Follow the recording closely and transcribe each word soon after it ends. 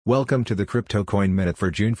Welcome to the Crypto Coin Minute for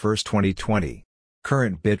June 1, 2020.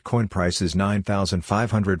 Current Bitcoin price is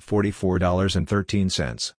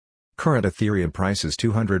 $9,544.13. Current Ethereum price is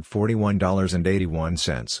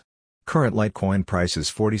 $241.81. Current Litecoin price is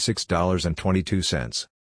 $46.22.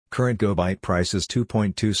 Current GoByte price is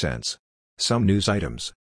 2.2 cents. Some news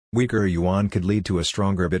items. Weaker yuan could lead to a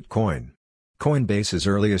stronger Bitcoin. Coinbase's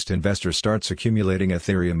earliest investor starts accumulating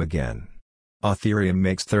Ethereum again. Ethereum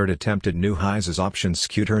makes third attempt at new highs as options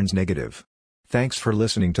skew turns negative. Thanks for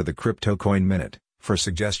listening to the Crypto Coin Minute. For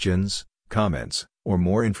suggestions, comments, or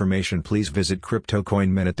more information, please visit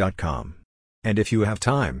cryptocoinminute.com. And if you have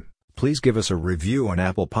time, please give us a review on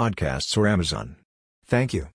Apple Podcasts or Amazon. Thank you.